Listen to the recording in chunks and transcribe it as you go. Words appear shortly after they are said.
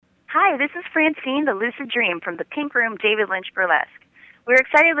Hi, this is Francine, the Lucid Dream from the Pink Room David Lynch Burlesque. We're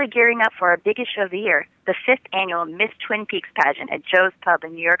excitedly gearing up for our biggest show of the year, the 5th annual Miss Twin Peaks pageant at Joe's Pub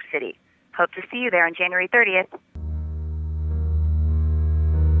in New York City. Hope to see you there on January 30th.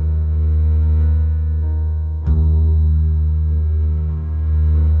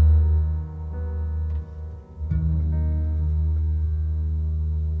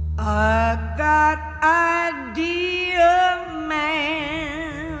 I got idea, man.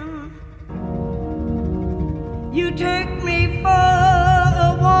 You take me for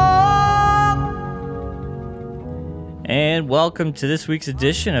a walk. And welcome to this week's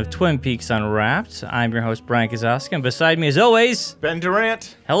edition of Twin Peaks Unwrapped. I'm your host, Brian Kazowski, and beside me, as always, Ben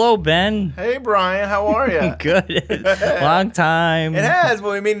Durant. hello, Ben. Hey, Brian. How are you? Good. Long time. It has.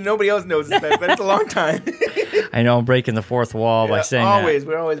 Well, I mean, nobody else knows this, Ben, but it's a long time. I know I'm breaking the fourth wall by saying always. that.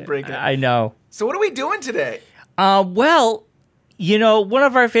 We're always breaking it. I know. So what are we doing today? Well, you know, one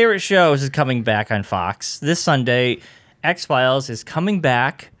of our favorite shows is coming back on Fox. This Sunday, X-Files is coming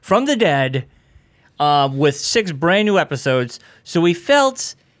back from the dead with 6 brand new episodes. So we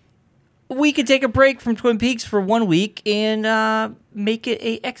felt we could take a break from Twin Peaks for 1 week and make it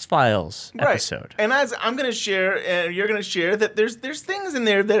a X-Files episode. And as I'm going to share, and you're going to share, that there's things in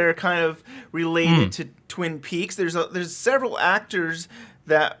there that are kind of related to Twin Peaks. There's several actors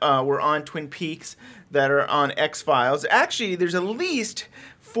that were on Twin Peaks that are on X-Files. Actually, there's at least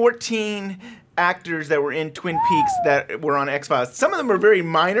 14 actors that were in Twin Peaks that were on X-Files. Some of them are very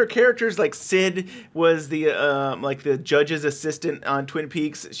minor characters, like Sid was the judge's assistant on Twin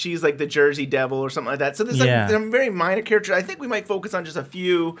Peaks. She's like the Jersey Devil or something like that. So there's like some very minor characters. I think we might focus on just a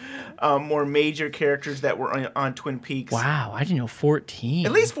few more major characters that were on Twin Peaks. Wow, I didn't know 14.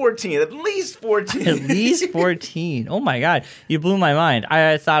 At least 14. At least 14. At least 14. Oh my God, you blew my mind.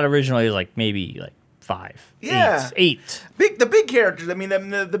 I thought originally it was like maybe like 5. Yeah. 8. The big characters. I mean,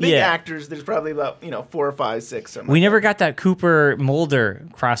 the big actors. There's probably about 4 or 5, 6. We never got that Cooper Mulder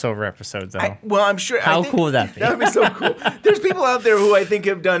crossover episode though. I'm sure. How cool would that be? That would be so cool. There's people out there who I think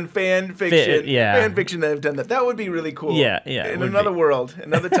have done fan fiction. Fan fiction that have done that. That would be really cool. Yeah. In another world,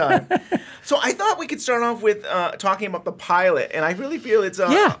 another time. So I thought we could start off with talking about the pilot, and I really feel it's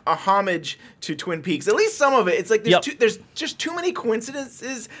a homage to Twin Peaks. At least some of it. It's like there's just too many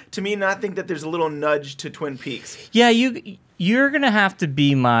coincidences to me not think that there's a little nudge to Twin Peaks. Yeah, you're gonna have to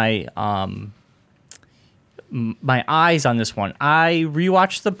be my my eyes on this one. I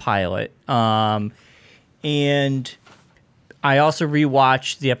rewatched the pilot, and I also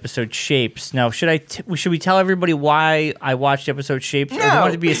rewatched the episode Shapes. Now, should we tell everybody why I watched the episode Shapes? No. Or do you want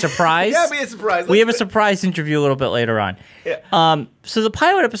it to be a surprise? Yeah, be a surprise. We have a surprise interview a little bit later on. Yeah. So the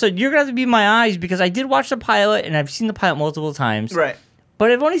pilot episode, you're gonna have to be my eyes because I did watch the pilot and I've seen the pilot multiple times. Right.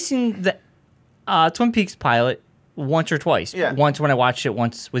 But I've only seen the Twin Peaks pilot once or twice. Yeah. Once when I watched it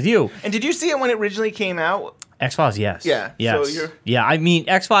once with you. And did you see it when it originally came out? X-Files, yes. Yeah. Yes. So I mean,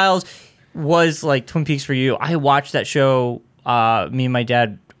 X-Files was like Twin Peaks for you. I watched that show, me and my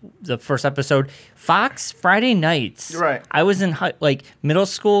dad, the first episode. Fox Friday nights. Right. I was in middle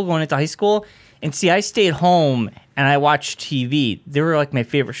school, going into high school. And see, I stayed home and I watched TV. They were like my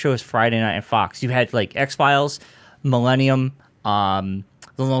favorite shows Friday night on Fox. You had like X-Files, Millennium, The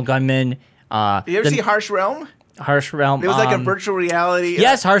Lone Gunman. Did you ever see Harsh Realm? Harsh Realm. It was like a virtual reality.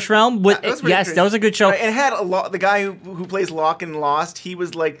 Yes, Harsh Realm. That was a good show. Right, it had the guy who plays Locke in Lost. He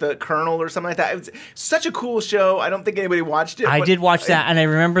was like the colonel or something like that. It was such a cool show. I don't think anybody watched it. I did watch that, and I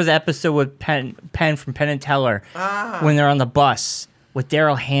remember the episode with Penn from Penn and Teller when they're on the bus with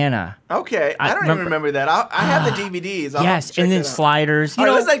Daryl Hannah. Okay, I don't even remember that. I have the DVDs. Yes, and then Sliders. All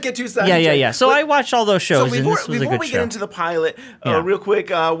right, let's not get too sidetracked. Yeah. So I watched all those shows, so and this was a good show. Before we get into the pilot, real quick,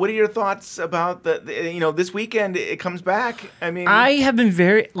 what are your thoughts about this weekend? It comes back. I mean, I have been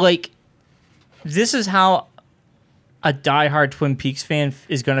very this is how a diehard Twin Peaks fan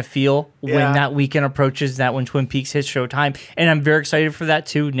is going to feel when that weekend approaches. That when Twin Peaks hits Showtime, and I'm very excited for that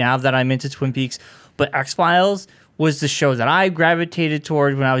too. Now that I'm into Twin Peaks, but X-Files was the show that I gravitated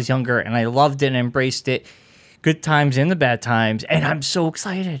toward when I was younger, and I loved it and embraced it. Good times and the bad times, and I'm so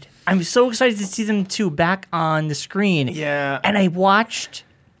excited. I'm so excited to see them two back on the screen. Yeah. And I watched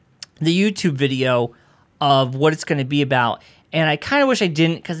the YouTube video of what it's going to be about, and I kind of wish I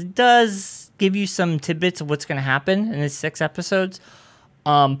didn't because it does give you some tidbits of what's going to happen in the 6 episodes.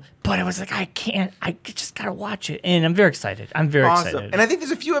 But I was like, I just gotta watch it, and I'm very excited. Excited. And I think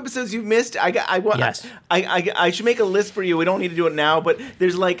there's a few episodes you've missed. I should make a list for you. We don't need to do it now, but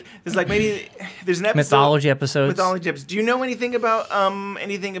there's an episode, mythology episodes. Do you know anything about how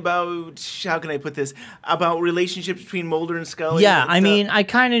can I put this, about relationships between Mulder and Scully? Yeah, I mean, I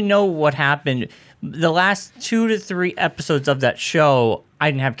kind of know what happened. The last 2 to 3 episodes of that show, I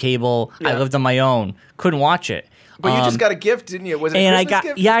didn't have cable. I Yeah. lived on my own. Couldn't watch it. But you just got a gift, didn't you? Was it And a I Christmas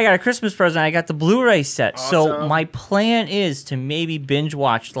got gift? I got a Christmas present. I got the Blu-ray set. So Awesome. my plan is to maybe binge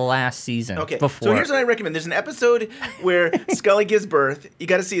watch the last season. Okay. Before. So here's what I recommend. There's an episode where Scully gives birth. You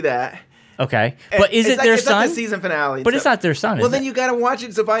got to see that. Okay. And But is it's it like- their it's son? not the season finale. But it's not their son. Well, is then it? you got to watch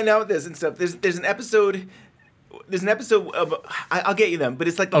it to find out this and stuff. There's an episode. There's an episode of. I'll get you them, but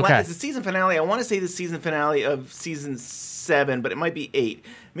it's like Okay. it's the season finale. I want to say the season finale of season 7, but it might be 8.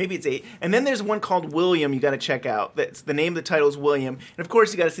 Maybe it's 8. And then there's one called William. You got to check out. That's the name of the title is William. And of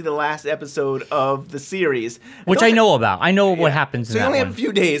course, you got to see the last episode of the series, And Which those I are- know about. I know what yeah. happens So in you that only one. have a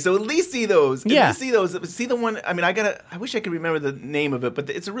few days, so at least see those. At Yeah. least see those. See the one. I mean, I wish I could remember the name of it, but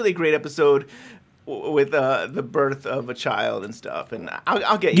it's a really great episode with the birth of a child and stuff. And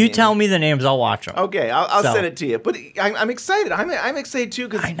I'll get you. You tell me the names, I'll watch them. Okay, I'll So. send it to you. But I'm excited. I'm excited too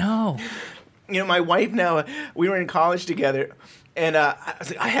because I know. my wife now. We were in college together. And I was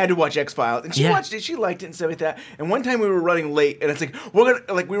like, I had to watch X-Files, and she Yeah. watched it. She liked it and stuff like that. And one time we were running late, and it's like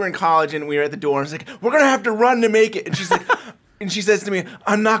we were in college, and we were at the door. And it's like we're gonna have to run to make it. And she's like, and she says to me,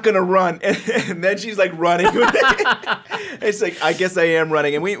 "I'm not gonna run." And then she's like running. It's like I guess I am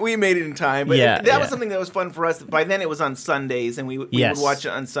running, and we made it in time. But Yeah, that yeah. was something that was fun for us. By then it was on Sundays, and we Yes. would watch it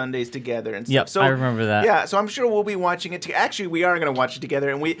on Sundays together and stuff. Yep, So I remember that. Yeah, so I'm sure we'll be watching it. Actually, we are going to watch it together.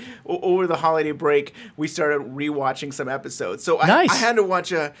 And over the holiday break, we started rewatching some episodes. So Nice. I had to watch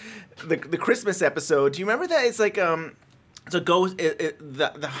the Christmas episode. Do you remember that? It's like it's a ghost.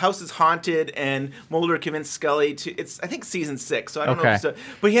 The house is haunted, and Mulder convinced Scully to. It's I think season 6. So I don't know. Okay.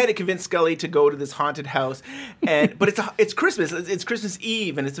 If but he had to convince Scully to go to this haunted house, but it's Christmas. It's Christmas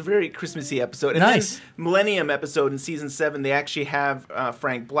Eve, and it's a very Christmassy episode. And Nice. Then Millennium episode in season 7, they actually have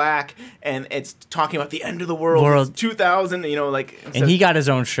Frank Black, and it's talking about the end of the world. It's 2000. And he got his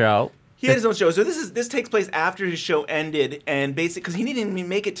own show. He had his own show. So this takes place after his show ended, and basically because he didn't even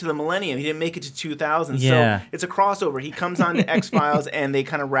make it to the millennium, he didn't make it to 2000. Yeah. So it's a crossover. He comes on to X-Files, and they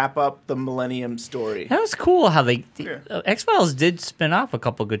kind of wrap up the millennium story. That was cool how Yeah. X-Files did spin off a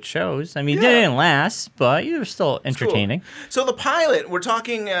couple good shows. I mean, Yeah. they didn't last, but they were still entertaining. Cool. So the pilot, we're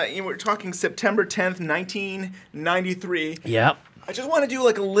talking September 10th, 1993. Yep. I just want to do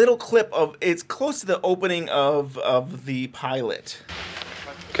like a little clip of. It's close to the opening of the pilot.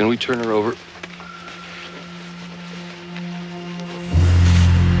 Can we turn her over?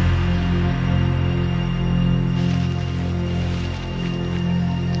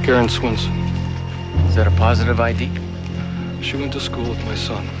 Karen Swinson. Is that a positive ID? She went to school with my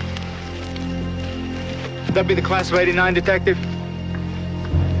son. Would that be the class of 89, detective?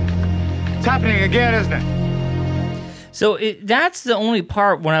 It's happening again, isn't it? So that's the only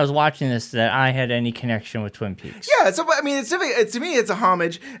part when I was watching this that I had any connection with Twin Peaks. Yeah, so I mean, it's to me, it's a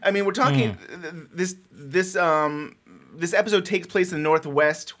homage. I mean, we're talking this episode takes place in the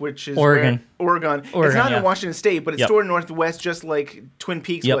Northwest, which is Oregon. Oregon. It's Oregon, not yeah. in Washington State, but it's Yep. stored in Northwest, just like Twin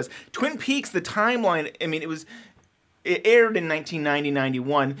Peaks Yep. was. Twin Peaks, the timeline. I mean, it aired in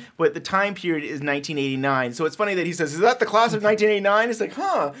 1990-91, but the time period is 1989. So it's funny that he says, "Is that the class of 1989?" It's like,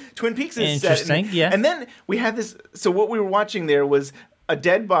 Twin Peaks is set. Interesting, yeah. And then we had this. So what we were watching there was a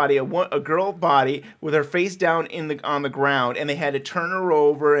dead body, a girl body with her face down on the ground, and they had to turn her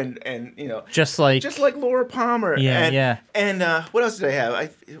over and Just like Laura Palmer. Yeah, and, yeah. And what else did I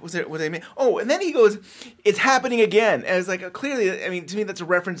have? Was I mean? Oh, and then he goes, "It's happening again." And it's like clearly, I mean, to me, that's a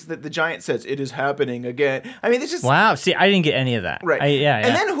reference that the Giant says, "It is happening again." I mean, it's just wow. See, I didn't get any of that. right. Yeah.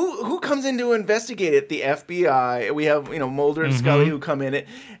 And then who comes in to investigate it? The FBI. We have Mulder and Scully who come in it.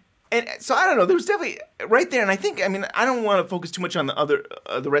 And so I don't know. There was definitely right there, and I think I don't want to focus too much on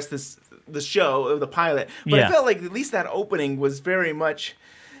the rest of the show, of the pilot, but Yeah. I felt like at least that opening was very much.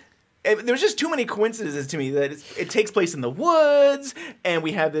 There was just too many coincidences to me that it takes place in the woods, and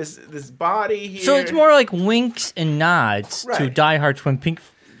we have this body here. So it's more like winks and nods to Right. diehard Twin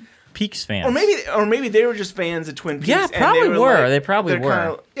Peaks fans. or maybe they were just fans of Twin Peaks. Yeah, and probably they were. like- They probably they're were.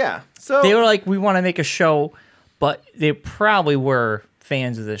 kinda- yeah. So They were like, we want to make a show, but they probably were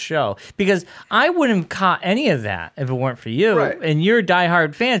fans of the show because I wouldn't have caught any of that if it weren't for you. Right. And you're a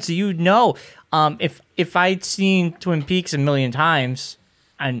diehard fan, so you know. If I'd seen Twin Peaks a million times,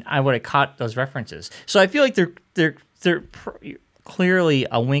 and I would have caught those references. So I feel like they're clearly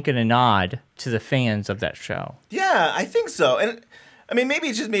a wink and a nod to the fans of that show. Yeah, I think so. And I mean, maybe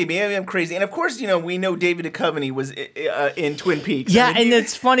it's just me. Maybe I'm crazy. And of course, we know David Duchovny was in Twin Peaks. Yeah, I mean, and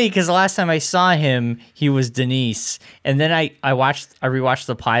it's funny because the last time I saw him, he was Denise, and then I rewatched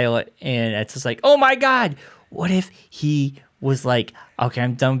the pilot, and it's just like, oh my god, what if he was like, okay,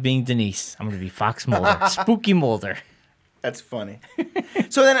 I'm done being Denise, I'm gonna be Fox Mulder, Spooky Mulder. That's funny.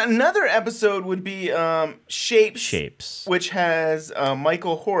 So then another episode would be Shapes. Which has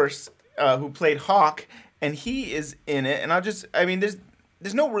Michael Horse, who played Hawk, and he is in it. And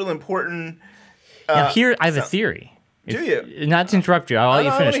there's no real important... now here, I have a theory. Do you? Not to interrupt you, I'll let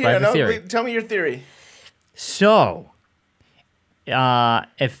you finish, but I have a theory. Tell me your theory. So,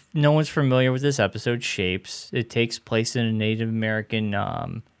 if no one's familiar with this episode, Shapes, it takes place in a Native American...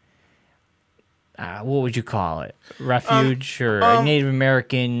 what would you call it? Refuge or a Native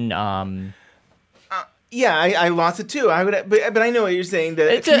American? Yeah, I lost it too. But I know what you're saying.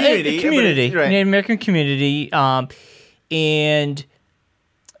 It's a community, right. Native American community. And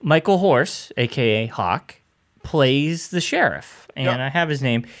Michael Horse, aka Hawk, plays the sheriff, and I have his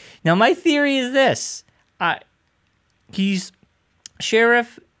name. Now, my theory is this: he's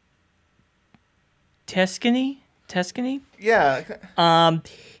Sheriff Tuscany. Yeah.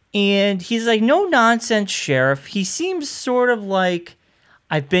 And he's like, no nonsense sheriff. He seems sort of like,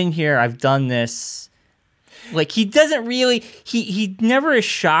 I've been here, I've done this. Like, he doesn't really, he never is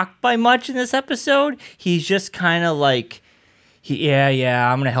shocked by much in this episode. He's just kind of like,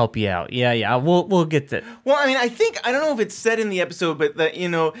 I'm going to help you out. Yeah, we'll get that. Well, I mean, I don't know if it's said in the episode, but that,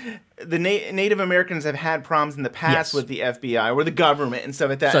 the Native Americans have had problems in the past with the FBI or the government and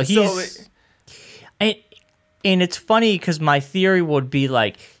stuff like that. And it's funny because my theory would be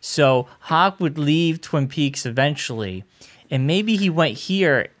like, so Hawk would leave Twin Peaks eventually, and maybe he went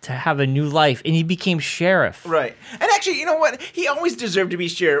here to have a new life, and he became sheriff. Right. And actually, you know what? He always deserved to be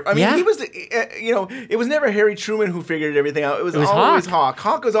sheriff. I mean, he was, it was never Harry Truman who figured everything out. It was always Hawk.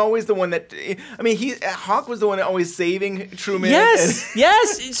 Hawk was always the one that, Hawk was the one always saving Truman.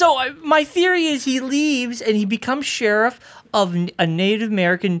 Yes. So my theory is he leaves, and he becomes sheriff of a Native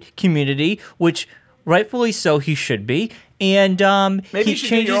American community, which... rightfully so, he should be, and maybe he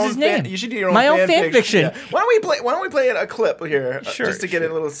changes his name. You should do your own my own fan fiction. Yeah. Why don't we play a clip here, just to get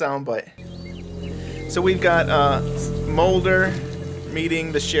a little soundbite? So we've got Mulder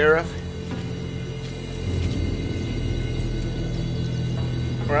meeting the sheriff,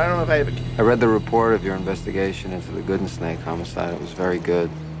 or I don't know if I have. I read the report of your investigation into the Gooden Snake homicide. It was very good,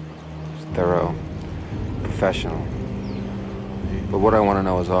 it was thorough, professional. But what I want to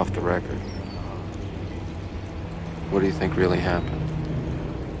know is off the record. What do you think really happened?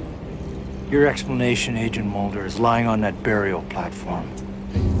 Your explanation, Agent Mulder, is lying on that burial platform.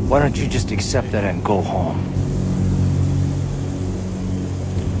 Why don't you just accept that and go home?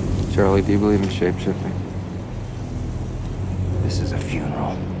 Charlie, do you believe in shape-shifting? This is a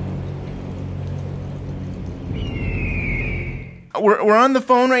funeral. We're on the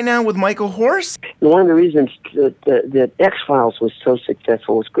phone right now with Michael Horse. One of the reasons that X-Files was so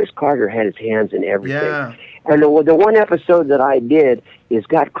successful was Chris Carter had his hands in everything. Yeah. And the one episode that I did is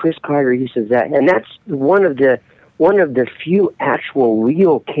got Chris Carter. He says that, and that's one of the few actual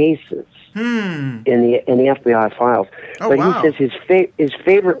real cases in the FBI files. Oh, but he says his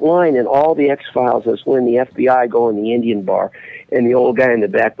favorite line in all the X-Files is when the FBI go in the Indian bar, and the old guy in the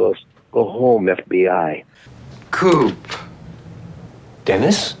back goes, "Go home, FBI." Coop.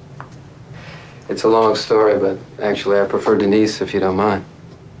 Dennis? It's a long story, but actually I prefer Denise, if you don't mind.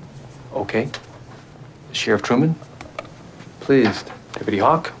 Okay. Sheriff Truman? Pleased. Deputy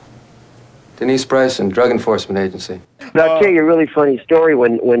Hawk? Denise Bryson, Drug Enforcement Agency. But I'll tell you a really funny story.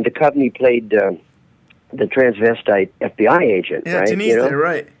 When Duchovny played the transvestite FBI agent, yeah, right? Denise,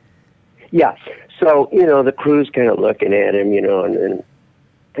 right? Yeah. So the crew's kind of looking at him, and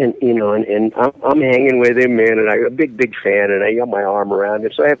I'm hanging with him, man, and I'm a big fan, and I got my arm around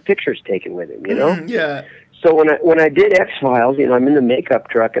him, so I have pictures taken with him, Yeah. So when I did X-Files, I'm in the makeup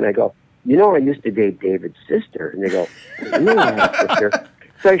truck, and I go, I used to date David's sister. And they go, I have a sister.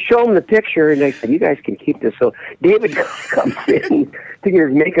 So I show them the picture, and they said, you guys can keep this. So David comes in to get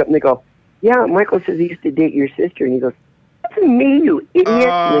his makeup, and they go, yeah, Michael says he used to date your sister. And he goes, that's me, you idiot.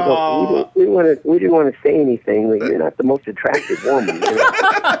 And they go, we didn't want to say anything. Like, you're not the most attractive woman.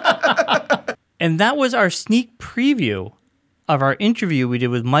 And that was our sneak preview of our interview we did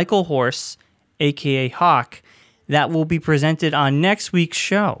with Michael Horse, a.k.a. Hawk, that will be presented on next week's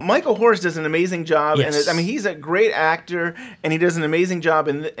show. Michael Horse does an amazing job, yes. and he's a great actor, and he does an amazing job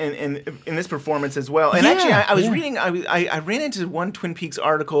in this performance as well. And actually, I was reading, I ran into one Twin Peaks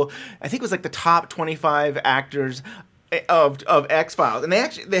article. I think it was like the top 25 actors of X-Files, and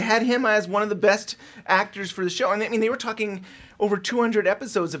they had him as one of the best actors for the show. And I mean, they were talking over 200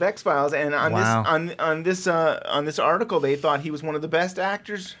 episodes of X-Files, and on this article, they thought he was one of the best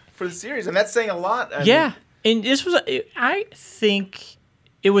actors for the series, and that's saying a lot. I mean, and this was, I think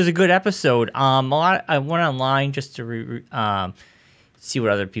it was a good episode. I went online just to see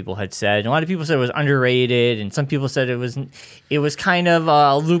what other people had said. And a lot of people said it was underrated, and some people said it was kind of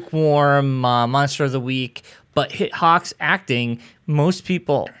a lukewarm Monster of the Week. But Hawk's acting, most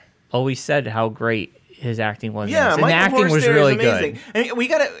people always said how great his acting was. Yeah, and the acting was really good. And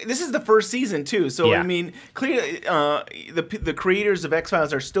this is the first season too, so Yeah. I mean, clearly, the creators of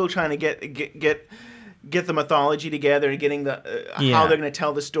X-Files are still trying to get the mythology together and getting the how they're going to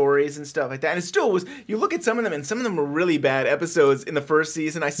tell the stories and stuff like that. And it still was. You look at some of them, and some of them were really bad episodes in the first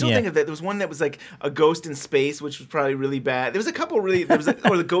season. I still think of that. There was one that was like a ghost in space, which was probably really bad. There was a couple really. There was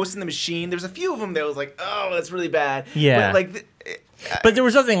or the Ghost in the Machine. There was a few of them that was like, oh, that's really bad. Yeah. But there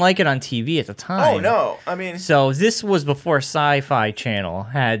was nothing like it on TV at the time. Oh no! I mean, so this was before Sci-Fi Channel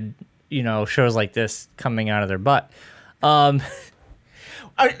had shows like this coming out of their butt. Are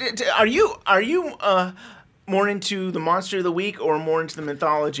you more into the Monster of the Week or more into the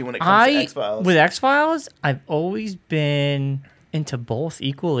mythology when it comes to X-Files? With X-Files, I've always been into both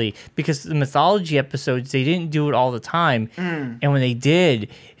equally because the mythology episodes, they didn't do it all the time. And when they did,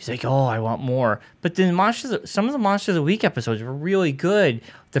 it's like, oh, I want more. But then some of the Monster of the Week episodes were really good.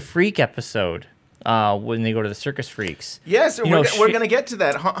 The Freak episode, when they go to the Circus Freaks. Yes, we're going to get to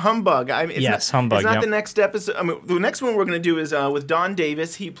that. Humbug. Humbug. It's not the next episode. I mean, the next one we're going to do is with Don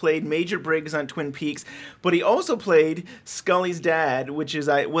Davis. He played Major Briggs on Twin Peaks, but he also played Scully's dad, which is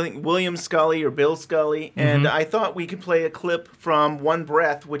William Scully or Bill Scully. And I thought we could play a clip from One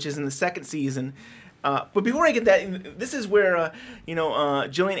Breath, which is in the second season. But before I get that, this is where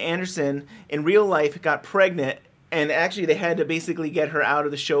Gillian Anderson in real life got pregnant. And actually, they had to basically get her out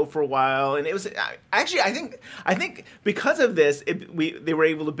of the show for a while, and it was actually I think because of this, they were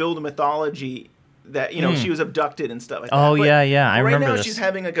able to build a mythology that she was abducted and stuff like that. Oh yeah, I remember right now this. She's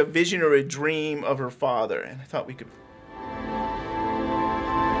having like a vision or a dream of her father, and I thought we could.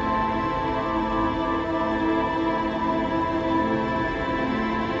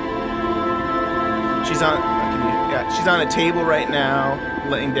 She's on a table right now,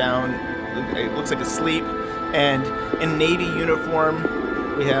 laying down. It looks like asleep. And in Navy uniform,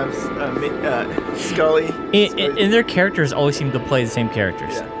 we have Scully. And their characters always seem to play the same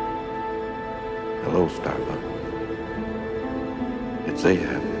characters. Yeah. Hello, Starbuck. It's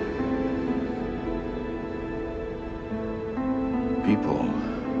Ahab. People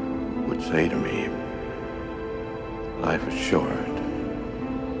would say to me, life is short.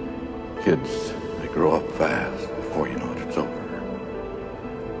 Kids, they grow up fast before you know it, it's over.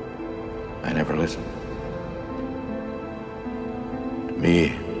 I never listened.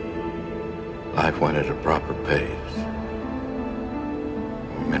 Me, life went at a proper pace.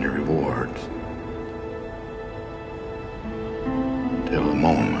 Many rewards. Till the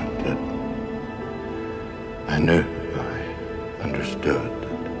moment that I knew, I understood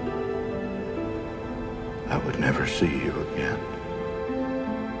that I would never see you again.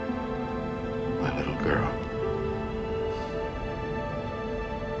 My little girl.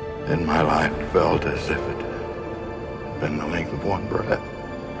 Then my life felt as if it been the length of one breath,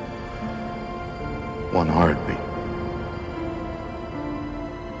 one heartbeat.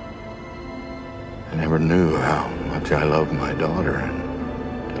 I never knew how much I loved my daughter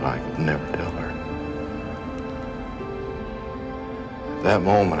until I could never tell her. At that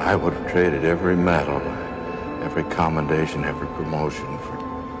moment, I would have traded every medal, every commendation, every promotion for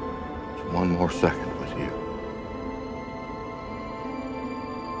just one more second with you.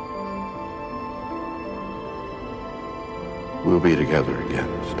 We'll be together again,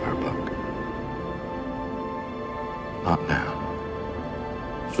 Starbuck. Not now.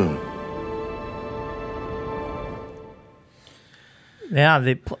 Soon.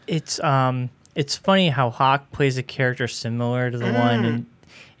 Yeah, it's funny how Hawk plays a character similar to the one,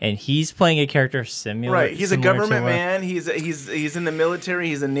 and he's playing a character similar. Right, he's a government man. He's in the military.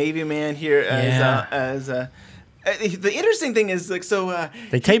 He's a Navy man here the interesting thing is they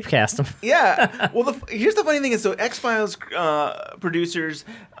typecast him. Yeah. Well, here's the funny thing is X-Files producers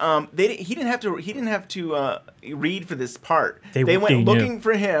he didn't have to read for this part. They went looking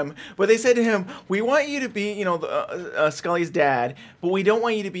for him, but they said to him, "We want you to be Scully's dad, but we don't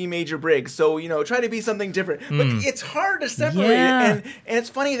want you to be Major Briggs. So try to be something different." But it's hard to separate it, and it's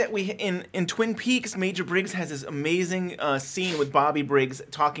funny that we in Twin Peaks, Major Briggs has this amazing scene with Bobby Briggs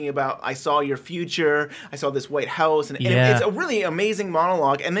talking about, "I saw your future. I saw this white house," and it's a really amazing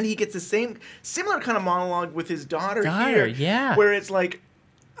monologue. And then he gets the similar kind of monologue with his daughter here, where it's like,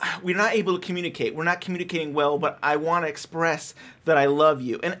 we're not able to communicate. We're not communicating well, but I want to express that I love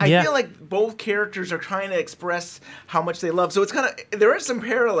you. And I feel like both characters are trying to express how much they love. So it's there are some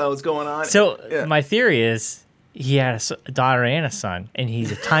parallels going on. So my theory is he had a daughter and a son, and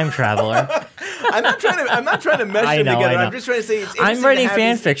he's a time traveler. I'm not trying to mesh them together. I'm just trying to say it's interesting. I'm writing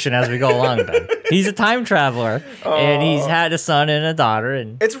fan fiction as we go along, Ben. He's a time traveler, and he's had a son and a daughter.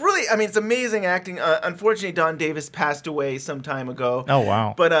 And it's really, I mean, it's amazing acting. Unfortunately, Don Davis passed away some time ago. Oh,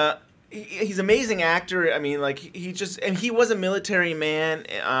 wow. But he's an amazing actor. I mean, like, he was a military man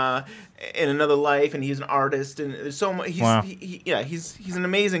in another life, and he's an artist, and there's so much. He's an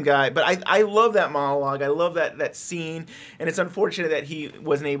amazing guy. But I love that monologue. I love that scene, and it's unfortunate that he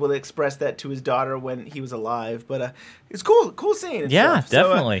wasn't able to express that to his daughter when he was alive. But it's cool scene. And yeah, stuff.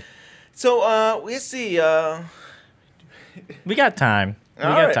 definitely. So let's see. We got time.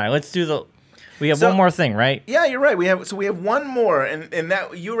 Time. Let's do we have one more thing, right? Yeah, you're right. We have one more, and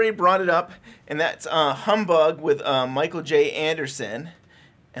that you already brought it up, and that's Humbug with Michael J. Anderson.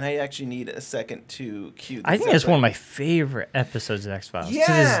 And I actually need a second to cue this. I think it's one of my favorite episodes of X-Files to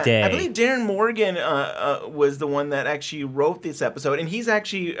this day. I believe Darren Morgan was the one that actually wrote this episode, and he's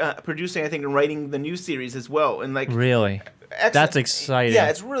actually producing, I think, and writing the new series as well. And like, really, that's exciting. Yeah,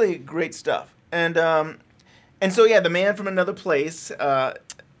 it's really great stuff. And so yeah, the man from another place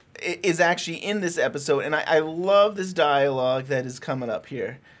is actually in this episode, and I love this dialogue that is coming up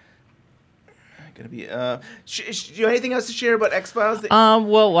here. Gonna be. Do you have anything else to share about X-Files?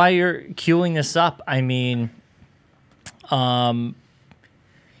 Well, while you're queuing this up, I mean, I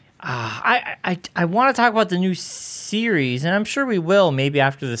want to talk about the new series, and I'm sure we will maybe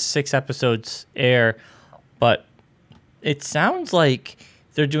after the 6 episodes air. But it sounds like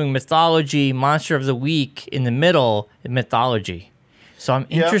they're doing mythology, monster of the week in the middle, and mythology. So I'm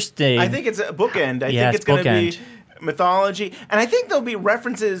interested. I think it's a bookend. I think it's going to be mythology, and I think there'll be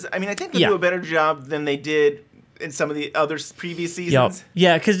references. I mean, I think they'll do a better job than they did in some of the other previous seasons.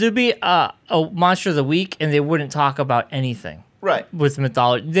 Yeah, because there'd be a monster of the week, and they wouldn't talk about anything. Right. With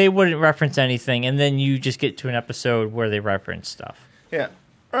mythology, they wouldn't reference anything, and then you just get to an episode where they reference stuff. Yeah.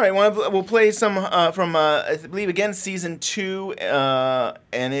 All right. We'll play some from I believe again season 2,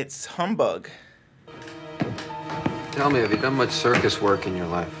 and it's Humbug. Tell me, have you done much circus work in your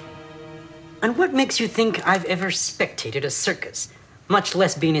life? And what makes you think I've ever spectated a circus, much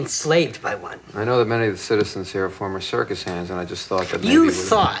less been enslaved by one? I know that many of the citizens here are former circus hands, and I just thought that maybe... You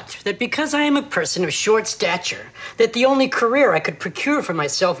thought that because I am a person of short stature, that the only career I could procure for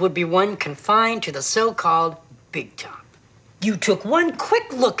myself would be one confined to the so-called big top. You took one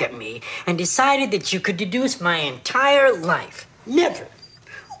quick look at me and decided that you could deduce my entire life. Never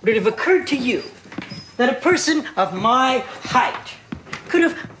would it have occurred to you that a person of my height could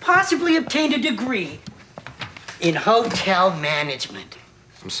have possibly obtained a degree in hotel management.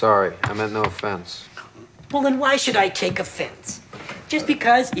 I'm sorry. I meant no offense. Well, then why should I take offense? Just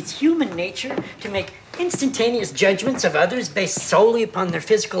because it's human nature to make instantaneous judgments of others based solely upon their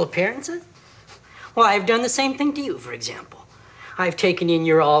physical appearances? Why, I've done the same thing to you, for example. I've taken in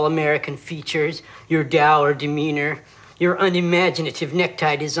your all-American features, your dour demeanor, your unimaginative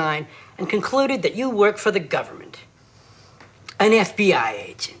necktie design, and concluded that you work for the government. An FBI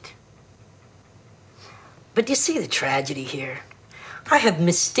agent. But you see the tragedy here? I have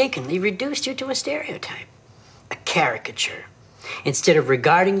mistakenly reduced you to a stereotype, a caricature, instead of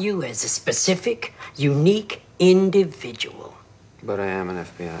regarding you as a specific, unique individual. But I am an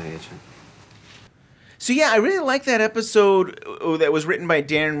FBI agent. So yeah, I really like that episode that was written by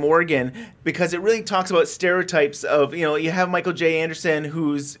Darren Morgan because it really talks about stereotypes of, you know, you have Michael J. Anderson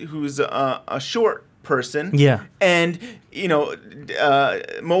who's a short person. Yeah. And, you know,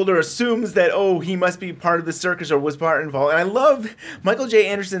 Mulder assumes that, he must be part of the circus or was part involved. And I love Michael J.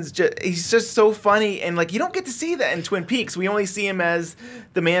 Anderson's he's just so funny. And, like, you don't get to see that in Twin Peaks. We only see him as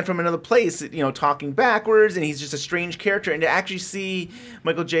the man from another place, you know, talking backwards. And he's just a strange character. And to actually see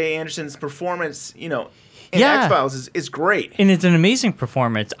Michael J. Anderson's performance, you know, in X-Files is great. And it's an amazing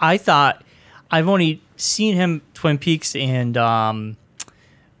performance. I thought, I've only seen him Twin Peaks and,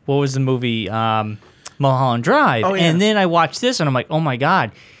 what was the movie? Mulholland Drive. Oh, yeah. And then I watched this and I'm like, oh my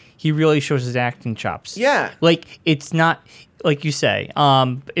God, he really shows his acting chops. Yeah. Like, it's not, like you say,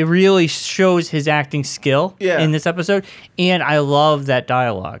 it really shows his acting skill in this episode. And I love that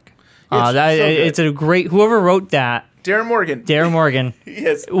dialogue. It's a great, whoever wrote that. Darren Morgan.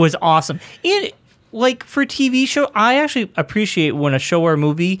 Yes. Was awesome. And like for TV show, I actually appreciate when a show or a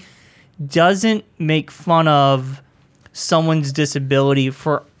movie doesn't make fun of someone's disability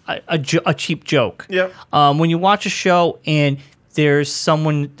for a cheap joke. Yep. When you watch a show and there's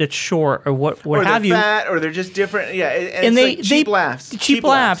someone that's short or what or have you. Or they're fat, or they're just different. Yeah, and it's like cheap laughs. Cheap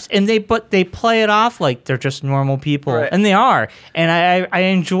laughs. And they play it off like they're just normal people. Right. And they are. And I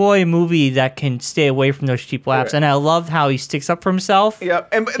enjoy a movie that can stay away from those cheap laughs. Right. And I love how he sticks up for himself. Yep.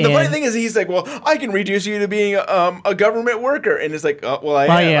 And the funny thing is, he's like, well, I can reduce you to being a government worker. And it's like, oh, well,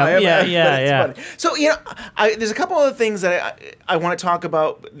 I am. Yeah. Funny. So, there's a couple of things that I want to talk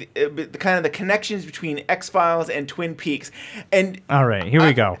about, the kind of the connections between X-Files and Twin Peaks. And all right, here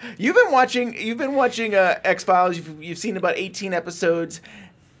we go. You've been watching X-Files. You've seen about 18 episodes.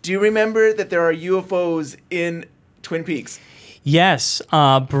 Do you remember that there are UFOs in Twin Peaks? Yes,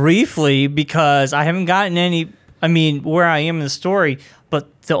 briefly, because I haven't gotten any. I mean, where I am in the story,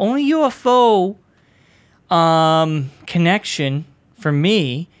 but the only UFO connection for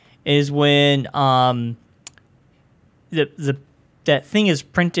me is when that thing is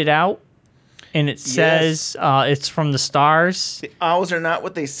printed out. And it says it's from the stars. The owls are not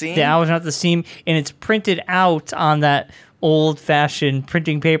what they seem. The owls are not the same. And it's printed out on that old-fashioned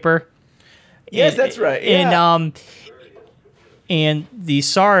printing paper. Yes, that's right. Yeah. And the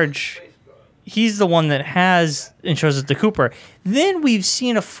Sarge, he's the one that has and shows it to Cooper. Then we've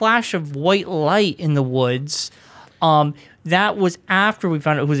seen a flash of white light in the woods. That was after we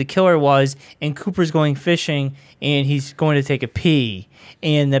found out who the killer was, and Cooper's going fishing, and he's going to take a pee.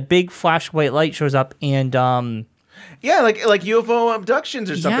 And the big flash of white light shows up, and like UFO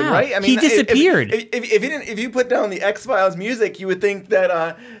abductions or something, right? I mean, he disappeared. If you put down the X-Files music, you would think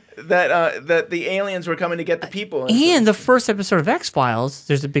that the aliens were coming to get the people. And the first episode of X-Files,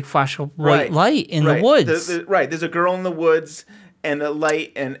 there's a big flash of white light in the woods. There's a girl in the woods and a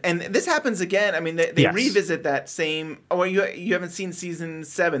light, and this happens again. I mean, they revisit that same. Oh, you haven't seen season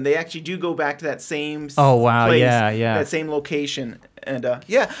 7? They actually do go back to that same. Oh wow! Place, yeah. That same location, and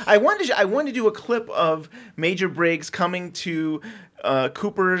I wanted to do a clip of Major Briggs coming to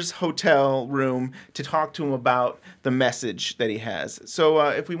Cooper's hotel room to talk to him about the message that he has. So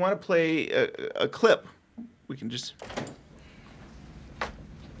if we want to play a clip, we can just.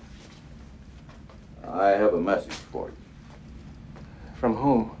 I have a message for you. From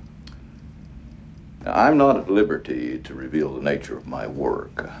whom? Now, I'm not at liberty to reveal the nature of my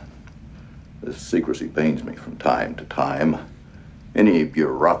work. This secrecy pains me from time to time. Any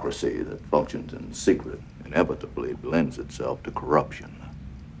bureaucracy that functions in secret inevitably lends itself to corruption.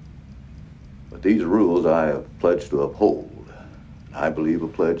 But these rules I have pledged to uphold. I believe a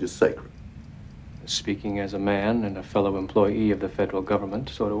pledge is sacred. Speaking as a man and a fellow employee of the federal government,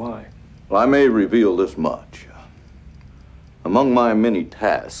 so do I. Well, I may reveal this much. Among my many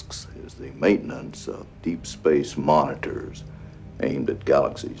tasks is the maintenance of deep space monitors aimed at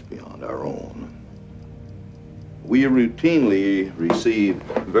galaxies beyond our own. We routinely receive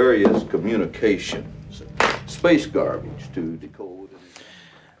various communications, space garbage to decode.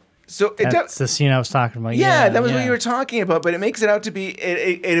 So that's the scene I was talking about. Yeah, that was what you were talking about, but it makes it out to be,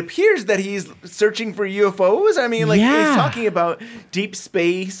 it appears that he's searching for UFOs. I mean, he's talking about deep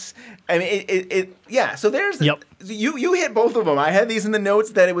space. I mean, so there's, you hit both of them. I had these in the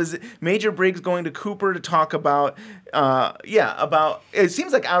notes that it was Major Briggs going to Cooper to talk about, about, it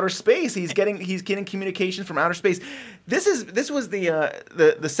seems like outer space. He's getting communications from outer space. This was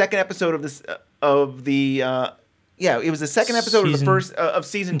the second episode of this, it was the second episode of the first of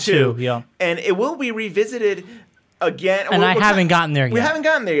season 2. Yeah, and it will be revisited again. And I haven't gotten there yet. We haven't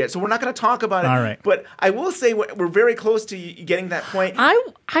gotten there yet, so we're not going to talk about it. All right. But I will say we're very close to getting that point.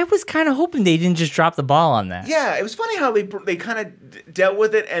 I was kind of hoping they didn't just drop the ball on that. Yeah, it was funny how they kind of dealt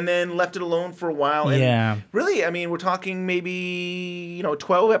with it and then left it alone for a while. And really, I mean, we're talking maybe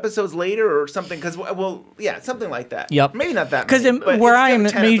 12 episodes later or something. Because something like that. Yep. Maybe not that. Because where I am,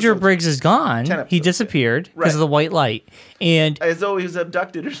 Major Briggs is gone. He disappeared because of the white light, and as though he was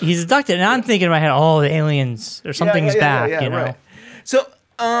abducted or something. He's abducted, and I'm thinking in my head, the aliens or something's back. Right. So,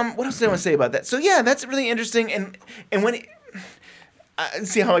 what else did I want to say about that? So, that's really interesting. And when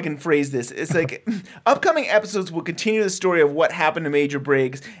see how I can phrase this. It's like upcoming episodes will continue the story of what happened to Major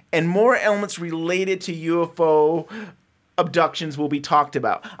Briggs, and more elements related to UFO abductions will be talked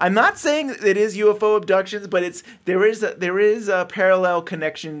about. I'm not saying it is UFO abductions, but there is a parallel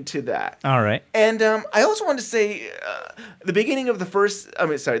connection to that. All right. And I also want to say the beginning of the first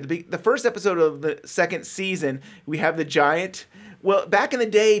episode of the second season, we have the giant. Well, back in the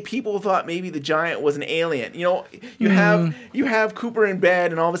day, people thought maybe the giant was an alien. You have Cooper in bed,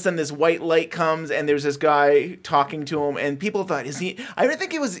 and all of a sudden this white light comes, and there's this guy talking to him, and people thought, is he? I don't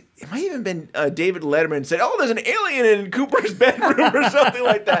think it was it might even been David Letterman said, "Oh, there's an alien in Cooper's bedroom" or something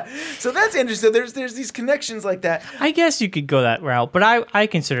like that. So that's interesting. There's these connections like that. I guess you could go that route, but I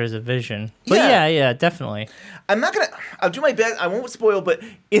consider it as a vision. But yeah, definitely. I'll do my best. I won't spoil, but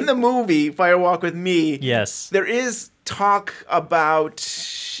in the movie Firewalk with Me, yes, there is talk about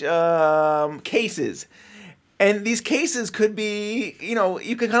cases. And these cases could be,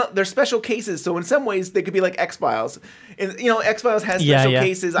 they're special cases. So in some ways, they could be like X-Files. And, X-Files has special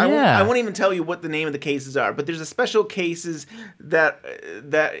cases. I won't even tell you what the name of the cases are, but there's a special cases that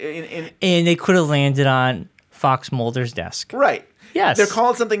and they could have landed on Fox Mulder's desk. Right. Yes. They're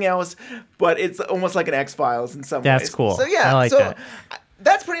called something else, but it's almost like an X-Files in some ways. That's cool. So yeah, I like that.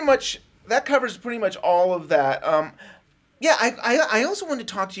 That's pretty much, that covers pretty much all of that. Yeah, I also wanted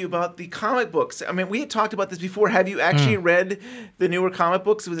to talk to you about the comic books. I mean, we had talked about this before. Have you actually read the newer comic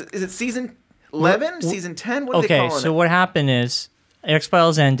books? Is it season 11, season 10? What are they calling it? Okay, so what happened is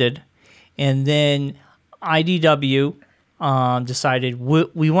X-Files ended, and then IDW decided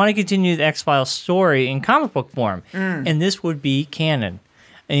we want to continue the X-Files story in comic book form, and this would be canon.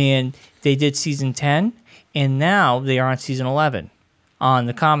 And they did season 10, and now they are on season 11 on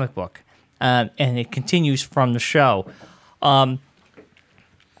the comic book, and it continues from the show. I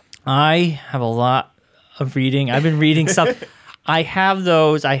have a lot of reading. I've been reading stuff. I have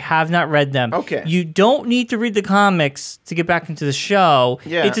those. I have not read them. Okay. You don't need to read the comics to get back into the show.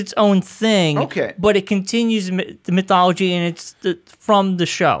 Yeah. It's its own thing. Okay. But it continues the mythology, and it's from the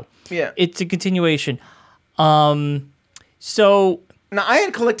show. Yeah. It's a continuation. So... Now, I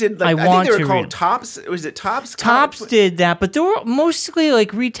had collected, I think they were called Tops. Was it Tops? Tops did that, but they were mostly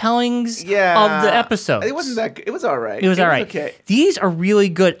like retellings of the episodes. It wasn't that good. It was all right. It was all right. Okay. These are really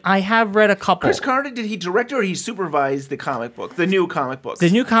good. I have read a couple. Chris Carter, did he direct or he supervised the comic book, the new comic books? The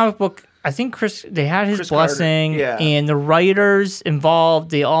new comic book, I think they had his blessing, Carter, and the writers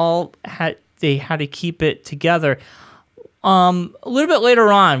involved, they had to keep it together. A little bit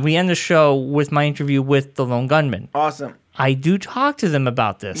later on, we end the show with my interview with the Lone Gunman. Awesome. I do talk to them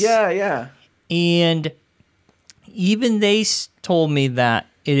about this. Yeah. And even they told me that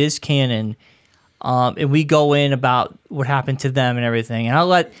it is canon, and we go in about what happened to them and everything. And I'll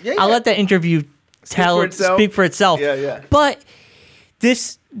let that interview speak for itself. Yeah. But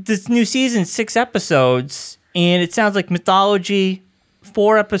this new season, 6 episodes, and it sounds like mythology,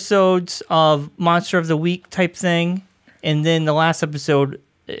 4 episodes of Monster of the Week type thing, and then the last episode,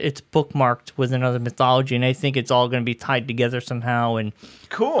 it's bookmarked with another mythology, and I think it's all going to be tied together somehow. And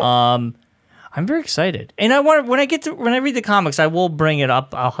cool. I'm very excited, and when I read the comics, I will bring it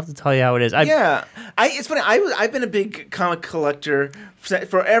up. I'll have to tell you how it is. It's funny. I've been a big comic collector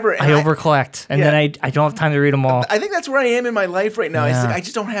forever. And I overcollect, and then I don't have time to read them all. I think that's where I am in my life right now. Yeah. I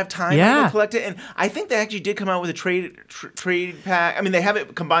just don't have time to collect it, and I think they actually did come out with a trade pack. I mean, they have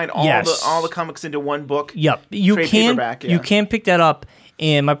it combined all the comics into one book. Yep, you can pick that up.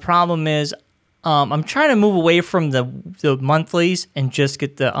 And my problem is, I'm trying to move away from the monthlies and just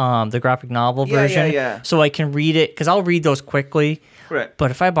get the graphic novel version, so I can read it, because I'll read those quickly. Right. But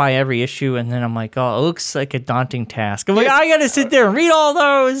if I buy every issue and then I'm like, oh, it looks like a daunting task. I'm like, I got to sit there and read all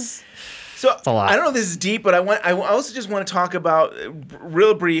those. So it's a lot. I don't know if this is deep, but I also just want to talk about,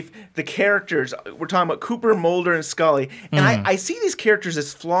 real brief, the characters. We're talking about Cooper, Mulder, and Scully. And I see these characters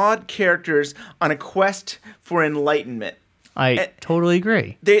as flawed characters on a quest for enlightenment. I totally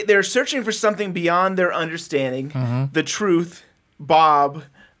agree. They're searching for something beyond their understanding, the truth, Bob,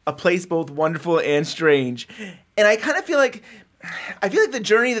 a place both wonderful and strange. And I kind of feel like the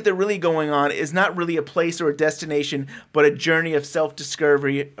journey that they're really going on is not really a place or a destination, but a journey of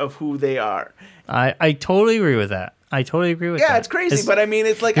self-discovery of who they are. I totally agree with that. Yeah, it's crazy, but I mean,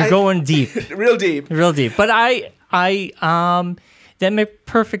 it's like you're going deep, real deep. But that made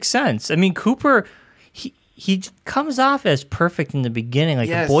perfect sense. I mean, Cooper, he comes off as perfect in the beginning, like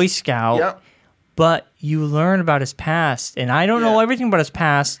a Boy Scout, but you learn about his past, and I don't know everything about his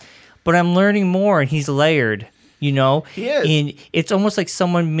past, but I'm learning more, and he's layered, you know? He is. And it's almost like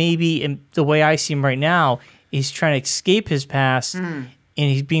someone maybe, in the way I see him right now, is trying to escape his past, and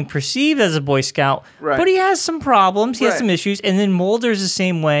he's being perceived as a Boy Scout, but he has some problems, he has some issues, and then Mulder's the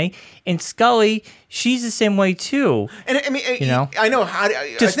same way, and Scully, she's the same way too. And I mean, you know, I know how.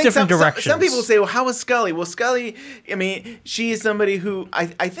 Just I think different directions. Some people say, "Well, how is Scully?" Well, Scully, I mean, she is somebody who I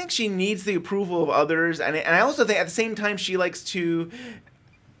think she needs the approval of others, and I also think at the same time she likes to.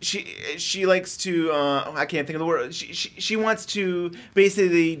 She likes to I can't think of the word. She wants to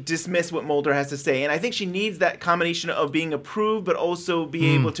basically dismiss what Mulder has to say, and I think she needs that combination of being approved, but also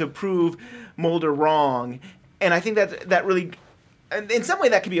be able to prove Mulder wrong. And I think that really, in some way,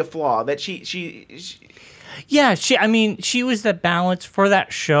 that could be a flaw. That she Yeah, she was the balance for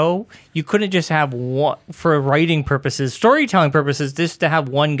that show. You couldn't just have one, for writing purposes, storytelling purposes, just to have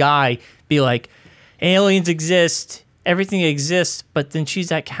one guy be like, aliens exist, everything exists, but then she's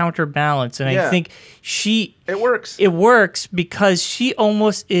that counterbalance. And I think it works. It works because she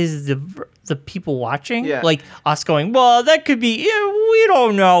almost is the people watching, like us going, well, that could be, we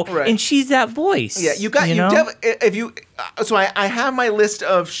don't know. Right. And she's that voice. Yeah, so I have my list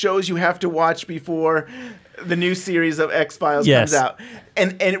of shows you have to watch before the new series of X-Files comes out.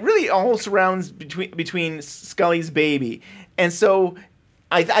 And it really all surrounds between Scully's baby. And so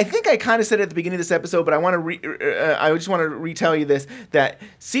I think I kind of said it at the beginning of this episode, but I just want to retell you this, that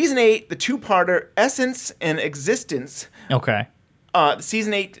season 8, the two-parter, Essence and Existence. Okay. The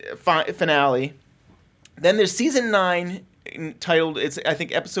season 8 finale. Then there's season 9 titled, it's I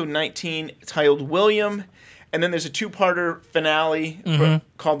think episode 19, titled William. And then there's a two-parter finale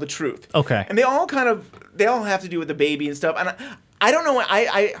called The Truth. Okay. And they all have to do with the baby and stuff. And I don't know.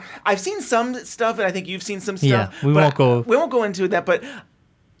 I've seen some stuff, and I think you've seen some stuff. Yeah, we won't go into that, but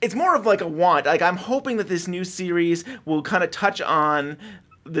it's more of like a want. Like, I'm hoping that this new series will kind of touch on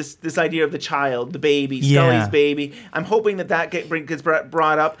this idea of the child, the baby, Scully's baby. I'm hoping that gets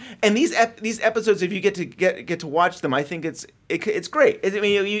brought up. And these episodes, if you get to watch them, I think it's great.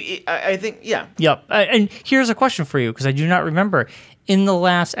 I think Yep. And here's a question for you, because I do not remember, in the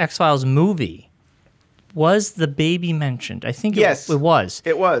last X-Files movie, was the baby mentioned? I think it was.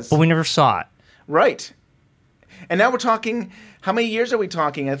 It was. But we never saw it. Right. And now we're talking, how many years are we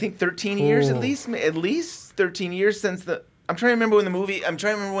talking? I think 13 years at least. At least 13 years since I'm trying to remember when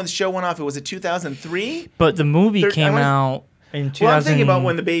the show went off. It was 2003? But the movie came out in 2000. Well, I'm thinking about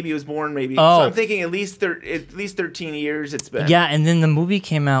when the baby was born, maybe. Oh. So I'm thinking at least 13 years it's been. Yeah, and then the movie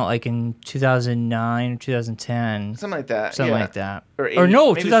came out like in 2009 or 2010. Something like that. Something like that. Or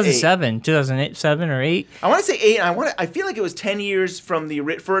no, 2007. 2008, 7 or 8. I want to say 8. I feel like it was 10 years from the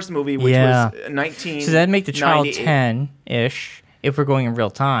first movie, which was 1998. So that'd make the child 10-ish. If we're going in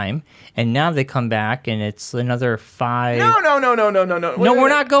real time, and now they come back and it's another 5. No. No, we're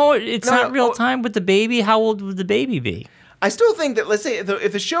not going. It's not real time with the baby. How old would the baby be? I still think that, let's say,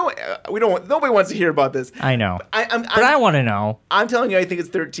 if the show, nobody wants to hear about this. I know, but I want to know. I'm telling you, I think it's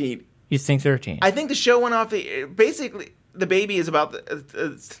 13. You think 13? I think the show went off. Basically, the baby is about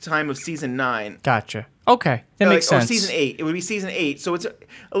the time of season 9. Gotcha. Okay, that makes sense. Or season 8. It would be season 8. So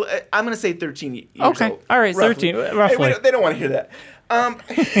I'm going to say 13 years okay. old. All right, roughly. 13, roughly. Hey, they don't want to hear that.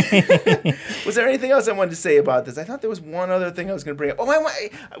 Was there anything else I wanted to say about this? I thought there was one other thing I was going to bring up.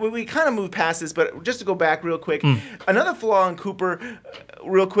 We kind of moved past this, but just to go back real quick, another flaw in Cooper,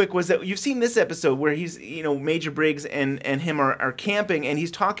 real quick, was that you've seen this episode where he's, Major Briggs and him are camping, and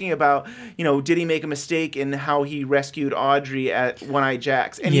he's talking about, did he make a mistake in how he rescued Audrey at One-Eye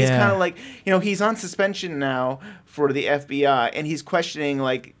Jack's, and he's kind of like, he's on suspension now for the FBI, and he's questioning,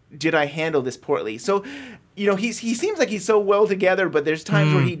 like, did I handle this poorly? So, he seems like he's so well together, but there's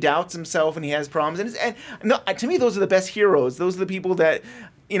times where he doubts himself and he has problems. And to me, those are the best heroes. Those are the people that,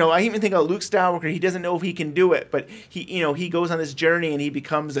 I even think of Luke Skywalker. He doesn't know if he can do it, but he goes on this journey and he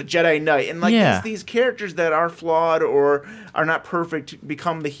becomes a Jedi Knight. And these characters that are flawed or are not perfect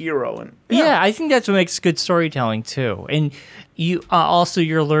become the hero. And I think that's what makes good storytelling too. And you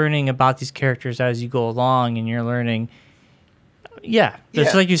you're learning about these characters as you go along, and you're learning. Yeah,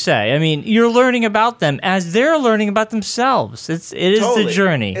 that's like you say. I mean, you're learning about them as they're learning about themselves. It is totally. the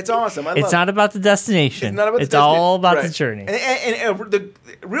journey. It's awesome. It's not about the destination. It's not about the destination. All about right. the journey. And the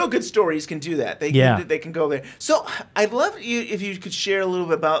real good stories can do that. They can go there. So I'd love if you could share a little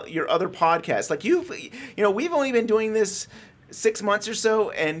bit about your other podcasts. Like we've only been doing this 6 months or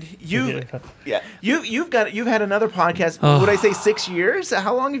so, and you've had another podcast. Would I say 6 years?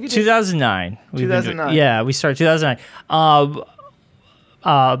 How long have you done? 2009. 2009. Yeah, we started 2009.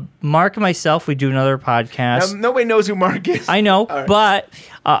 Mark and myself, we do another podcast. Now, nobody knows who Mark is. I know, right. But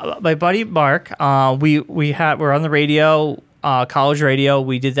my buddy Mark, we're on the radio, college radio.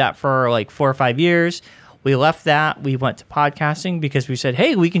 We did that for like 4 or 5 years. We left that. We went to podcasting because we said,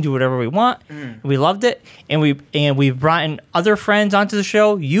 "Hey, we can do whatever we want." We loved it, and we've brought in other friends onto the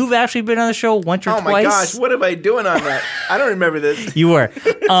show. You've actually been on the show once or twice. Oh my gosh, what am I doing on that? I don't remember this. You were.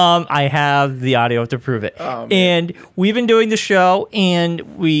 I have the audio to prove it. Oh, and we've been doing the show, and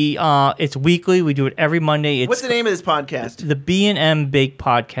it's weekly. We do it every Monday. What's the name of this podcast? The B&M Bake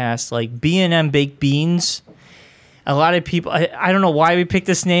Podcast, like B&M Baked Beans. A lot of people, I don't know why we picked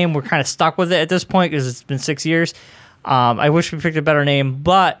this name. We're kind of stuck with it at this point because it's been 6 years. I wish we picked a better name,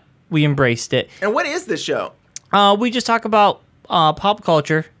 but we embraced it. And what is this show? We just talk about pop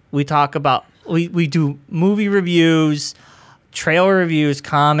culture. We talk about, we do movie reviews, trailer reviews,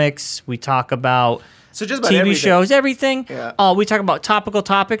 comics. We talk about So just about TV everything. shows, everything. Yeah. We talk about topical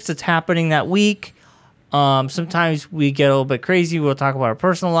topics that's happening that week. Sometimes we get a little bit crazy. We'll talk about our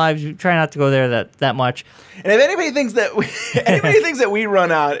personal lives. We try not to go there that much. And if anybody thinks that we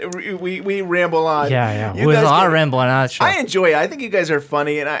run out, we ramble on. Yeah. You There's a guys lot get- of rambling on that show. I enjoy it. I think you guys are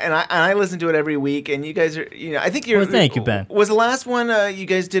funny, and I listen to it every week. And you guys are, I think you're. Well, thank you, Ben. Was the last one you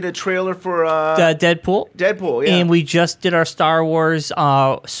guys did a trailer for Deadpool. Deadpool, yeah. And we just did our Star Wars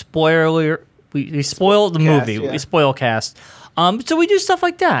spoiler. We spoiled the Cast, movie. yeah. We spoil cast. So we do stuff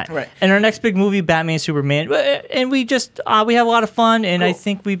like that. Right. And our next big movie, Batman, Superman, and we just we have a lot of fun. And I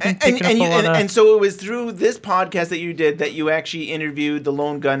think we've been picking up a lot of. And so it was through this podcast that you did that you actually interviewed the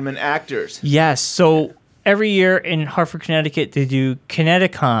Lone Gunman actors. Yes. So every year in Hartford, Connecticut, they do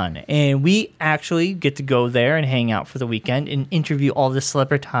Kineticon, and we actually get to go there and hang out for the weekend and interview all the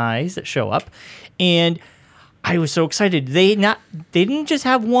celebrities that show up. And I was so excited. They didn't just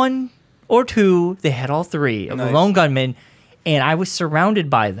have one or two; they had all three of the Nice. Lone Gunmen, and I was surrounded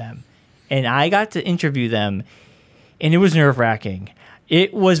by them, and I got to interview them, and it was nerve-wracking.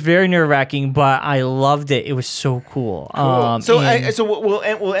 It was very nerve-wracking, but I loved it. It was so cool. Cool. So we'll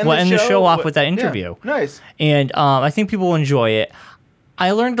end the show off with that interview. Yeah, nice. And I think people will enjoy it.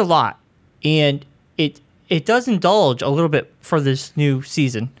 I learned a lot, and it does indulge a little bit for this new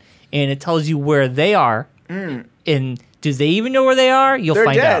season, and it tells you where they are. And do they even know where they are? You'll They're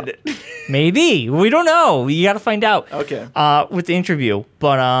find dead. out. Maybe. We don't know. You got to find out. Okay. With the interview,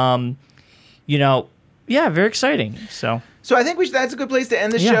 but yeah, very exciting. So I think that's a good place to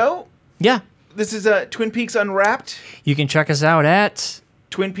end the show. yeah, This is Twin Peaks Unwrapped. you can check us out at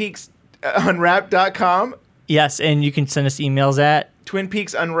TwinPeaksUnwrapped.com. yes, and you can send us emails at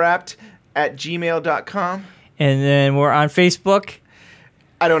TwinPeaksUnwrapped@gmail.com. and then we're on Facebook.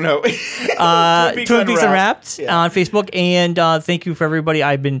 I don't know. Twin Peaks Unwrapped on Facebook, and thank you for everybody.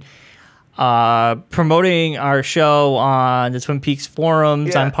 I've been promoting our show on the Twin Peaks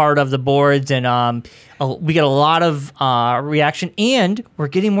forums. Yeah. I'm part of the boards, and we get a lot of reaction, and we're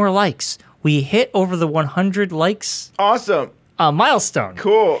getting more likes. We hit over the 100 likes Awesome. milestone.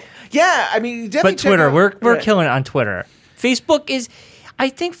 Cool. Yeah, I mean, definitely. But Twitter, check out, we're killing it on Twitter. Facebook is, I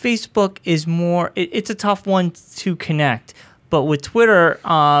think Facebook is more. It's a tough one to connect, but with Twitter,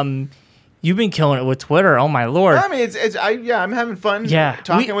 you've been killing it with Twitter. Oh my lord! I mean, I'm having fun. Yeah,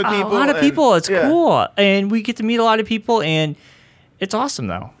 talking with people. A lot of and- people. It's yeah. cool, and we get to meet a lot of people, and it's awesome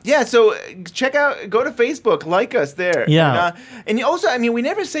though. Yeah, so go to Facebook, like us there. Yeah. And also, I mean, we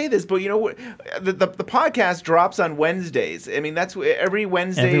never say this, but the podcast drops on Wednesdays. I mean, that's every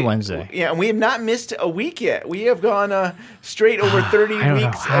Wednesday. Every Wednesday. Yeah, and we have not missed a week yet. We have gone straight over 30 I don't know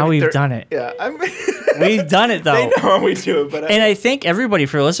weeks. how we've done it. Yeah, We've done it though. they know how we do it, but And I thank everybody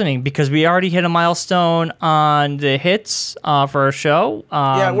for listening because we already hit a milestone on the hits for our show.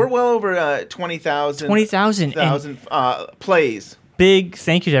 yeah, we're well over 20,000. 20,000 plays. Big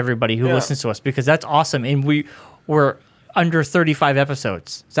thank you to everybody who Yeah. listens to us because that's awesome, and we're under 35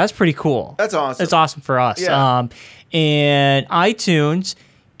 episodes. So that's pretty cool. That's awesome. It's awesome for us. Yeah. And iTunes,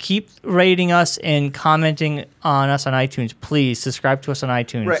 keep rating us and commenting on us on iTunes. Please subscribe to us on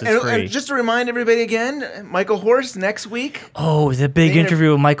iTunes. Right, It's free. and just to remind everybody again, Michael Horst next week. Oh, the big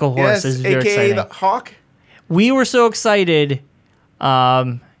interview with Michael Horst is very AKA exciting. the Hawk. We were so excited,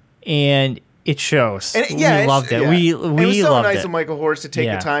 and it shows. And yeah, we loved it. yeah. We it was so loved nice it. of Michael Horst to take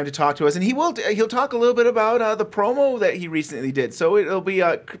Yeah. the time to talk to us, and he'll talk a little bit about the promo that he recently did. So it'll be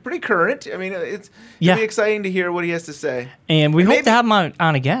pretty current. I mean, it'll be exciting to hear what he has to say. And we hope to have him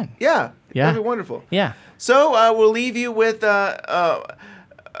on again. Yeah, Yeah. that'd be wonderful. Yeah. So we'll leave you with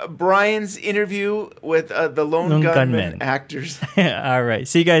Brian's interview with the Lone Gunman actors. All right.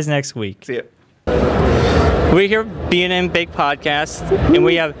 See you guys next week. See ya. We're here, B&M Big Podcast, and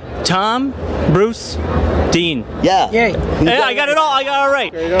we have Tom, Bruce, Dean. Yeah. Yay. Hey, I got it all. I got it all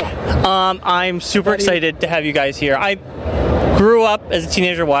right. There you go. I'm super excited to have you guys here. I grew up as a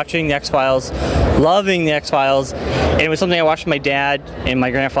teenager watching The X-Files, loving The X-Files, and it was something I watched with my dad and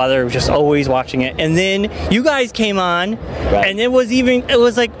my grandfather was just always watching it. And then you guys came on, and it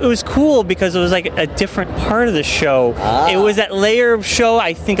was cool because it was like a different part of the show. It was that layer of show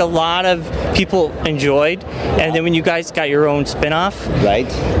I think a lot of people enjoyed. And then when you guys got your own spin-off, right?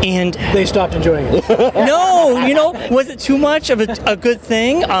 And they stopped enjoying it. No, was it too much of a good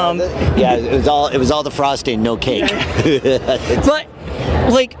thing? Yeah, it was all the frosting, no cake. But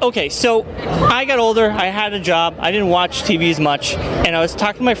okay, so I got older, I had a job, I didn't watch TV as much, and I was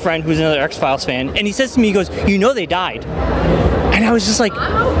talking to my friend who's another X-Files fan, and he says to me, he goes, they died. And I was just like,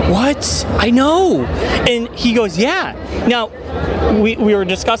 what? I know. And he goes, yeah. Now, we were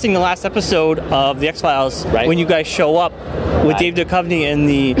discussing the last episode of The X-Files when you guys show up with Dave Duchovny in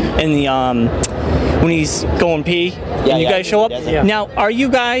the when he's going pee and you guys show up. Yeah. Now, are you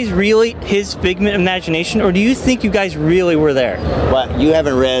guys really his figment of imagination, or do you think you guys really were there? Well, you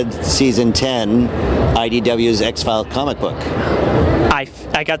haven't read season 10, IDW's X-Files comic book.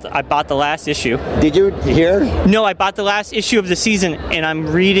 I bought the last issue. Did you hear? No, I bought the last issue of the season, and I'm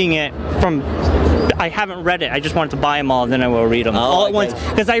reading it from. I haven't read it. I just wanted to buy them all, then I will read them all at once,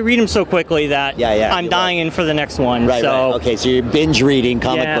 because I read them so quickly that I'm dying for the next one. Right. Okay, so you're binge reading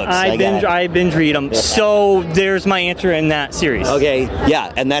comic books. I binge read them. Yeah. So there's my answer in that series. Okay,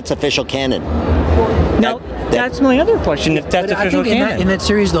 yeah, and that's official canon. Now, that's my other question, if that's official canon. In that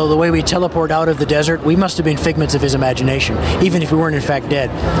series, though, the way we teleport out of the desert, we must have been figments of his imagination, even if we weren't in fact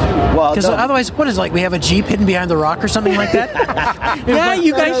dead. Well, because otherwise, what is it, like we have a Jeep hidden behind the rock or something like that? Yeah,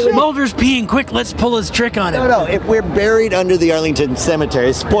 you guys should. Mulder's peeing, quick, let's pull his trick on him. No, if we're buried under the Arlington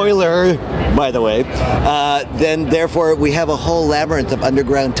Cemetery, spoiler, by the way, then therefore we have a whole labyrinth of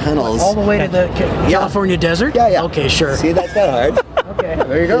underground tunnels. All the way to the California desert? Yeah. Okay, sure. See, that's not hard. Okay.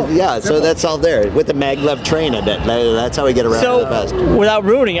 There you go. Yeah, so that's all there. With the maglev train, I bet. That's how we get around really fast. Without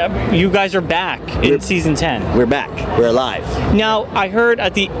ruining it, you guys are back in season 10. We're back. We're alive. Now, I heard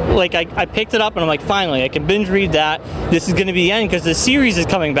at the, I picked it up and I'm like, finally, I can binge read that. This is going to be the end because the series is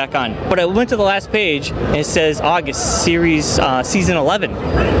coming back on. But I went to the last page and it says August series, season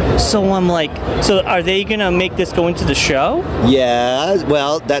 11. So I'm like, so are they going to make this go into the show? Yeah,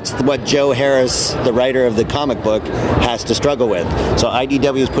 well, that's what Joe Harris, the writer of the comic book, has to struggle with. So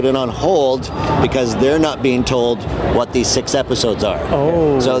IDW's put it on hold because they're not being told what these 6 episodes are.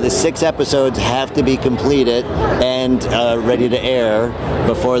 Oh. So the 6 episodes have to be completed and ready to air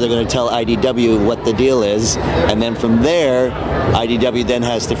before they're going to tell IDW what the deal is. And then from there, IDW then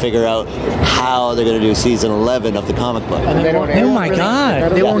has to figure out how they're going to do season 11 of the comic book. Oh my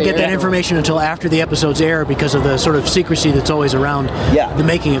God. They won't get that information until after the episodes air because of the sort of secrecy that's always around the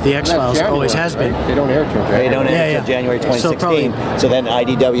making of the X-Files. Always has been. They don't air till January. They don't air until January 2016. So then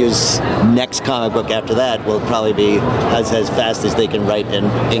IDW's next comic book after that will probably be as fast as they can write and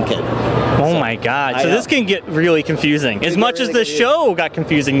ink it. Oh my God. So this can get really confusing. As much as the show got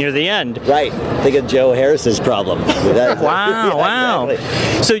confusing near the end. Right. Think of Joe Harris's problem. Wow.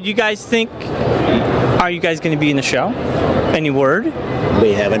 Exactly. So you guys think, are you guys going to be in the show? Any word?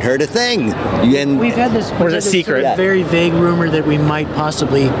 We haven't heard a thing. We've had this secret. Sort of very vague rumor that we might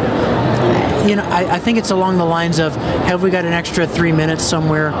possibly, I think it's along the lines of, have we got an extra 3 minutes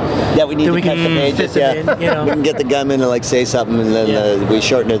somewhere? Yeah, we need to cut the pages. We can get the gunman to say something, and then we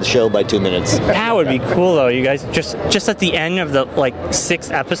shorten the show by 2 minutes. That would be cool, though. You guys just at the end of the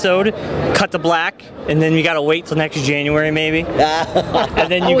 6th episode, cut to black, and then you got to wait till next January, maybe.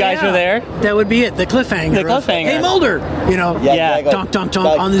 And then you guys are there. That would be it. The cliffhanger. Hey, Mulder. Donk, donk,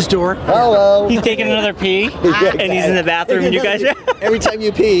 donk on this door. Hello. He's taking another pee, and he's in the bathroom, and you guys. Every time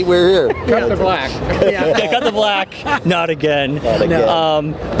you pee, we're here. Cut the black. Cut the black. Not again.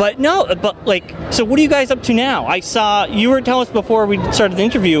 So what are you guys up to now? I saw you were telling us before we started the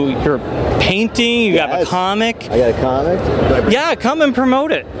interview. You're painting. You have a comic. I got a comic. Yeah, come and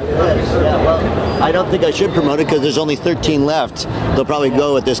promote it. I don't think I should promote it because there's only 13 left. They'll probably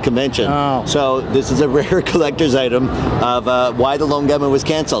go at this convention. Oh. So this is a rare collector's item of why The Lone Gunman was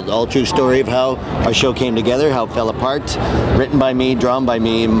canceled. All true story of how our show came together, how it fell apart. Written by me, drawn by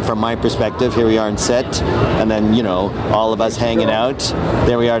me, from my perspective. Here we are on set, and then all of us hanging out.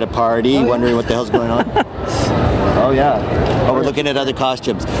 There we are at a party, wondering what the hell's going on. Oh yeah. Oh, we're looking at other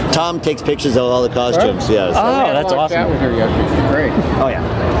costumes. Tom takes pictures of all the costumes. Yes. Oh, that's awesome. That with her yesterday. She's great. Oh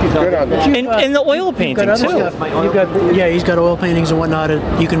yeah. She's good on that. And the oil painting too. He's got oil paintings and whatnot.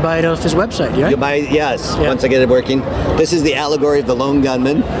 You can buy it off his website, right? You buy once I get it working. This is the allegory of the Lone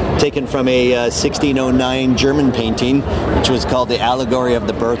Gunman, taken from a 1609 German painting, which was called the Allegory of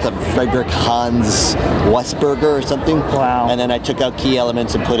the Birth of Friedrich Hans Westberger or something. Wow. And then I took out key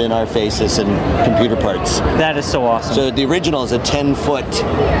elements and put in our faces and computer parts. That is so awesome. So the original is a 10-foot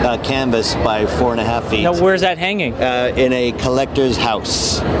canvas by 4.5 feet. Now, where's that hanging? In a collector's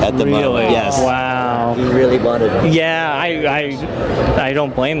house at the moment. Yes. Wow. You really wanted it. Yeah, I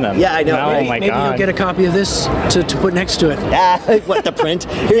don't blame them. Yeah, I know. Oh my Maybe God. you'll get a copy of this to put next to it. What, the print?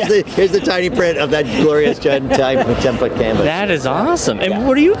 Here's the tiny print of that glorious 10-foot canvas. That is awesome. And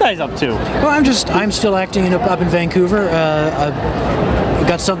what are you guys up to? Well, I'm still acting up in Vancouver. I've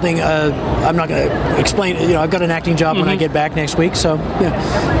got something. I'm not going to explain. I've got an acting job when I get back next week. So yeah.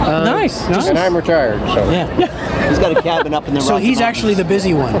 Nice. And I'm retired. So yeah. He's got a cabin up in the. So he's actually the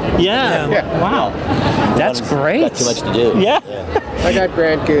busy one. Yeah. Wow. That's great. Got too much to do. Yeah. I got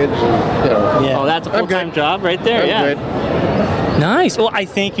grandkids. And, Oh, that's a full-time job right there. I'm Yeah. good. Yeah. Nice. Well, I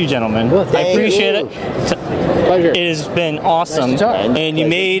thank you, gentlemen. I thank appreciate you. it. Pleasure. It has been awesome, Nice to talk. and you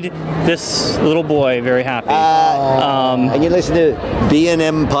made this little boy very happy. And you listen to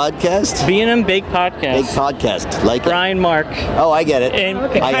B&M podcast? B&M Bake Podcast. Bake podcast. Like Brian Mark. Oh, I get it. And I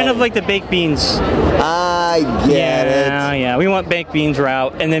kind get of it. like the baked beans. I get it. Yeah. We want baked beans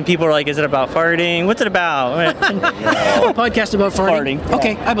route, and then people are like, "Is it about farting? What's it about?" A podcast about farting.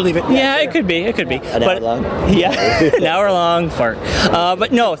 Okay, I believe it. Yeah, it could be. An hour long? Yeah, an hour long fart.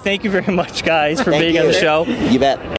 But no, thank you very much, guys, for being on the show. You bet.